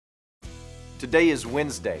Today is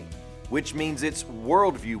Wednesday, which means it's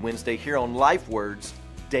Worldview Wednesday here on Life Words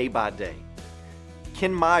Day by Day.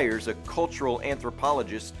 Ken Myers, a cultural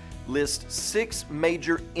anthropologist, lists 6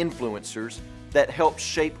 major influencers that help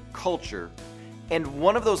shape culture, and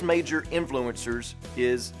one of those major influencers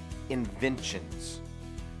is inventions.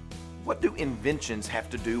 What do inventions have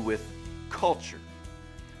to do with culture?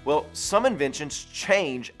 Well, some inventions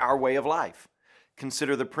change our way of life.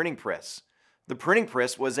 Consider the printing press. The printing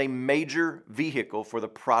press was a major vehicle for the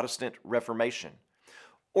Protestant Reformation.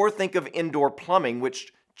 Or think of indoor plumbing,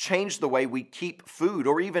 which changed the way we keep food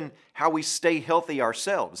or even how we stay healthy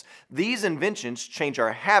ourselves. These inventions change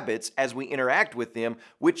our habits as we interact with them,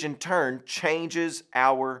 which in turn changes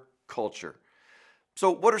our culture. So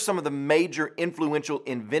what are some of the major influential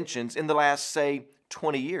inventions in the last, say,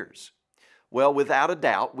 20 years? Well, without a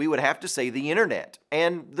doubt, we would have to say the internet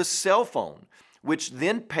and the cell phone, which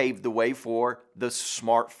then paved the way for the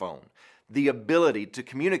smartphone, the ability to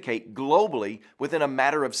communicate globally within a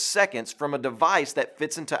matter of seconds from a device that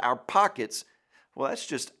fits into our pockets. Well, that's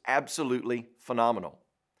just absolutely phenomenal.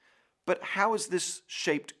 But how has this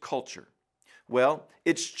shaped culture? Well,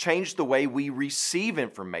 it's changed the way we receive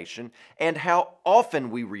information and how often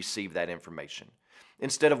we receive that information.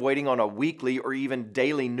 Instead of waiting on a weekly or even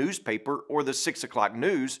daily newspaper or the 6 o'clock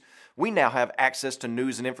news, we now have access to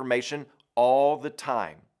news and information all the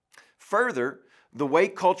time. Further, the way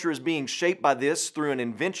culture is being shaped by this through an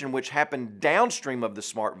invention which happened downstream of the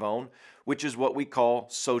smartphone, which is what we call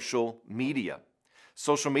social media.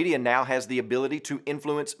 Social media now has the ability to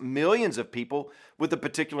influence millions of people with a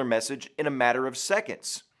particular message in a matter of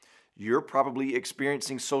seconds. You're probably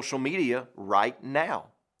experiencing social media right now.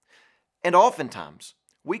 And oftentimes,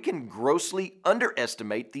 we can grossly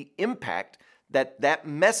underestimate the impact that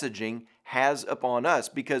messaging has upon us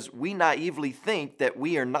because we naively think that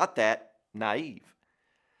we are not that naive.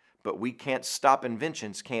 But we can't stop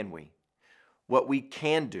inventions, can we? What we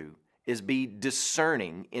can do is be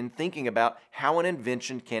discerning in thinking about how an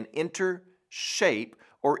invention can enter, shape,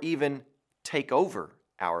 or even take over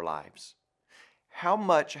our lives. How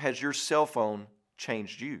much has your cell phone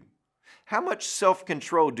changed you? How much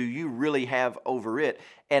self-control do you really have over it,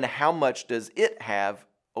 and how much does it have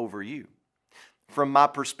over you? From my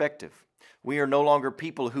perspective, we are no longer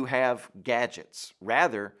people who have gadgets.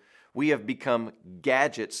 Rather, we have become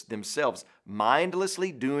gadgets themselves,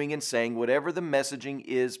 mindlessly doing and saying whatever the messaging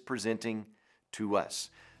is presenting to us.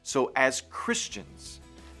 So as Christians,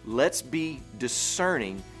 let's be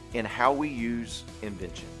discerning in how we use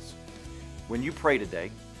inventions. When you pray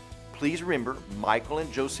today, please remember Michael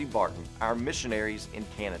and Josie Barton, our missionaries in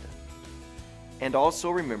Canada. And also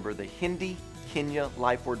remember the Hindi Kenya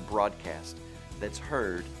Life Word broadcast that's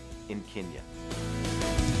heard in Kenya.